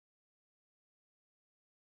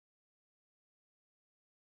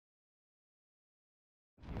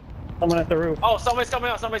Someone at the roof. Oh, somebody's coming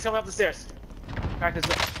up. Somebody's coming up the stairs. Crack this.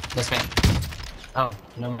 That's me. Oh,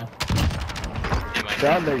 no man.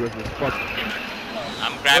 That nigga's just fucking.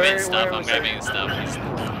 I'm grabbing Where stuff. I'm was grabbing it? stuff.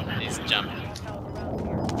 He's jumping.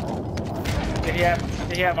 Did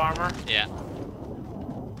he have armor? Yeah.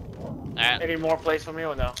 Alright. Any more place for me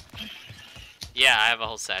or no? Yeah, I have a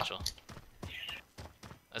whole satchel.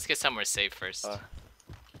 Let's get somewhere safe first.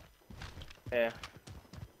 Yeah.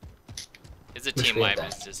 It's a Wish team we had wipe,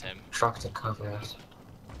 that it's just him. Truck to cover us.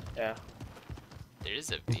 Yeah. There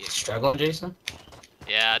is a vehicle. Struggle, Jason?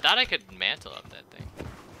 Yeah, I thought I could mantle up that thing.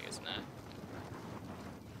 I guess not.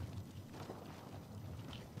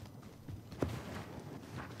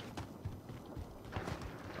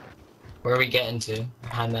 Where are we getting to?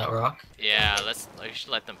 Behind that rock? Yeah, we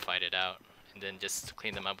should let them fight it out. And then just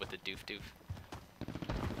clean them up with the doof.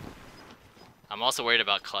 I'm also worried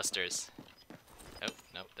about clusters. Oh,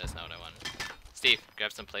 nope, that's not what I wanted. Steve,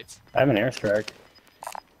 grab some plates. I have an airstrike.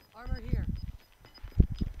 Armor here.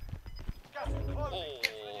 Oh,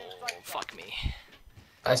 fuck me.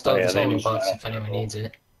 I still have yeah, the they saving need box that. if anyone needs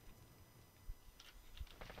it.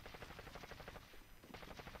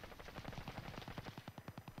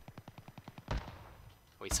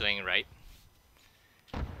 We swing right.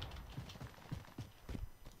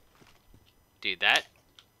 Dude, that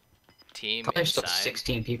team Probably still inside.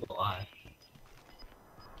 16 people alive.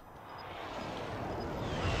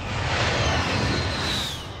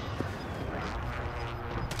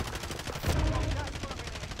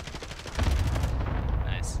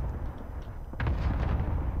 Nice.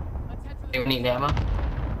 Anyone need ammo?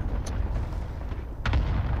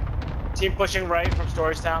 Team pushing right from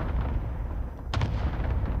Storage Town.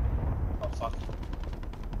 Oh fuck.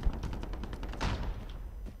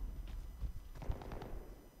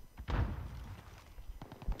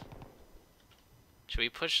 Should we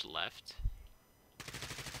push left?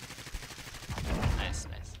 Nice.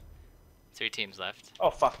 3 teams left. Oh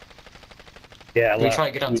fuck. Yeah, Do we left. try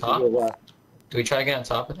to get on We top? can go left. Do we try to get on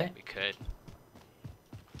top of it? We could.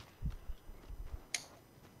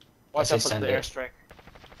 Watch I out say for the send it. airstrike.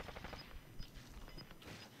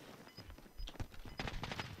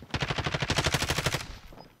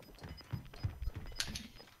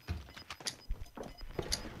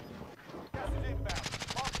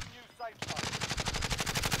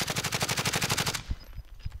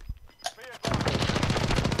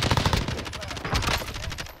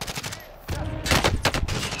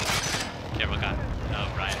 Careful, guy. Oh,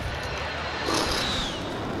 Ryan.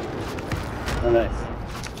 Oh,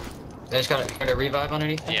 nice. They just got a revive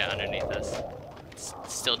underneath it? Yeah, underneath us. It's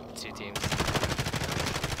still 2 teams.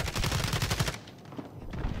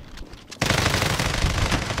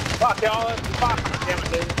 Fuck, y'all. Fuck. Damn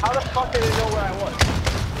it, dude. How the fuck did they know where I was?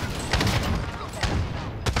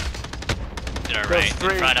 To our There's right, in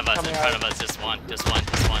 3 front of us, coming in front out. of us. Just one.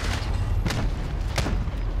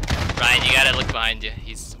 Ryan, you gotta look behind you.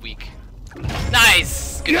 He's weak.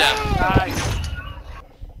 Nice! Good job. Nice.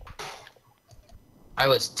 I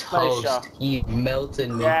was toast. shot. He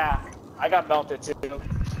melted me. Yeah. I got melted too.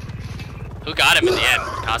 Who got him in the end?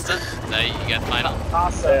 Costa? Is that you got final?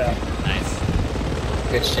 Awesome. Yeah. Nice.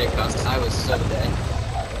 Good shit, Costa. I was so dead.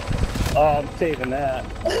 Oh, I'm saving that.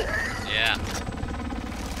 Yeah.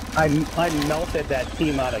 I melted that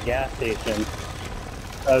team out of gas station.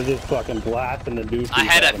 I was just fucking blasting the dudes. I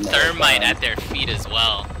had a thermite at their feet as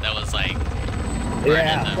well. That was like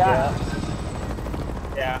burning them.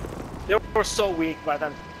 Yeah. They were so weak by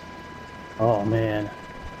then. Oh man.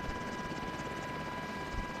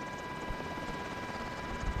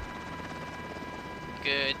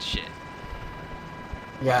 Good shit.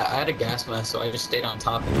 Yeah, I had a gas mask, so I just stayed on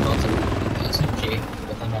top and melted the SMG.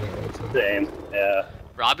 But then I didn't wait for it. Same. Yeah.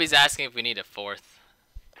 Robbie's asking if we need a 4th.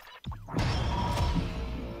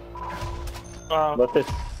 Let this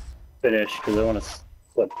finish because I want to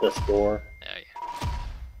flip this door. Oh, yeah.